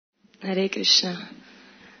Hare Krishna.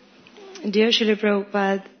 Dear Srila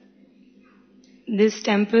Prabhupada, this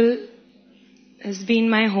temple has been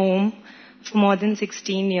my home for more than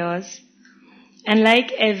 16 years. And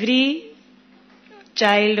like every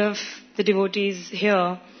child of the devotees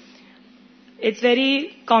here, it's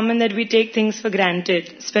very common that we take things for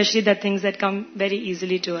granted, especially the things that come very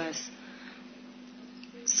easily to us.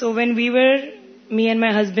 So when me and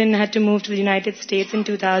my husband had to move to the United States in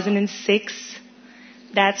 2006,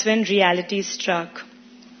 that's when reality struck.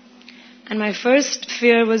 And my first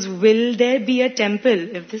fear was, will there be a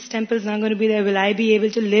temple? If this temple is not going to be there, will I be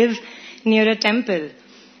able to live near a temple?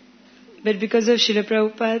 But because of Srila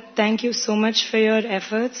Prabhupada, thank you so much for your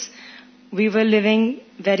efforts. We were living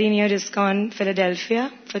very near ISKCON,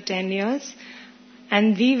 Philadelphia for 10 years.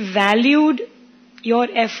 And we valued your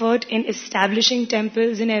effort in establishing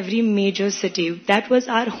temples in every major city. That was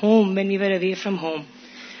our home when we were away from home.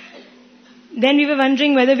 Then we were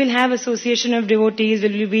wondering whether we'll have association of devotees,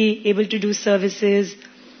 will we be able to do services.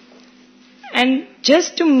 And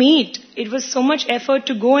just to meet, it was so much effort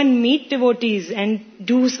to go and meet devotees and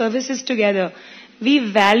do services together.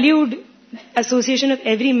 We valued association of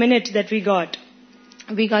every minute that we got.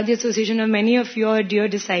 We got the association of many of your dear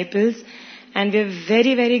disciples, and we're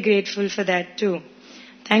very, very grateful for that too.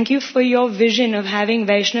 Thank you for your vision of having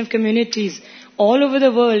Vaishnav communities all over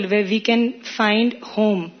the world where we can find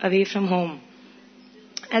home away from home.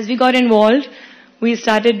 As we got involved, we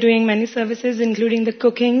started doing many services, including the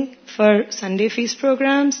cooking for Sunday feast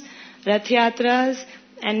programs, Rath Yatras,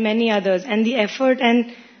 and many others. And the effort,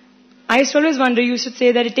 and I used to always wonder, you should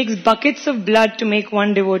say that it takes buckets of blood to make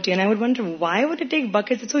one devotee. And I would wonder, why would it take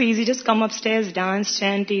buckets? It's so easy, just come upstairs, dance,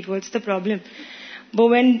 chant, eat, what's the problem? But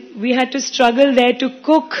when we had to struggle there to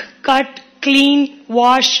cook, cut, clean,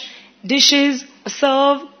 wash, dishes,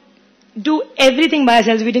 serve, do everything by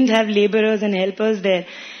ourselves. We didn't have laborers and helpers there.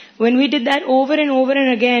 When we did that over and over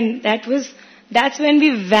and again, that's when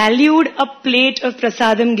we valued a plate of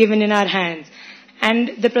prasadam given in our hands.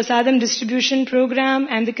 And the prasadam distribution program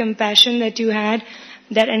and the compassion that you had,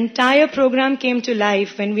 that entire program came to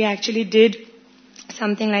life when we actually did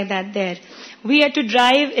something like that there. We had to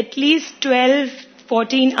drive at least 12,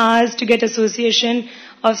 14 hours to get association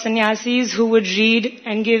of sannyasis who would read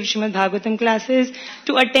and give Srimad Bhagavatam classes,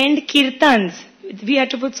 to attend kirtans. We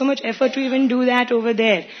had to put so much effort to even do that over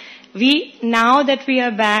there. Now that we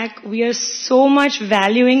are back, we are so much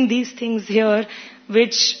valuing these things here,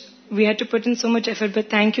 which we had to put in so much effort.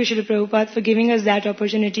 But thank you, Srila Prabhupada, for giving us that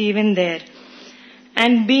opportunity even there.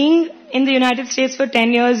 And being in the United States for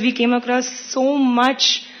 10 years, we came across so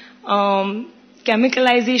much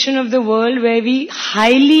chemicalization of the world, where we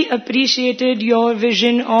highly appreciated your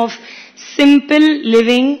vision of simple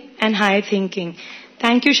living and high thinking.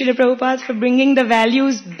 Thank you, Srila Prabhupada, for bringing the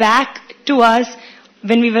values back to us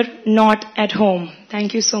when we were not at home.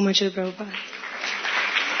 Thank you so much, Srila Prabhupada.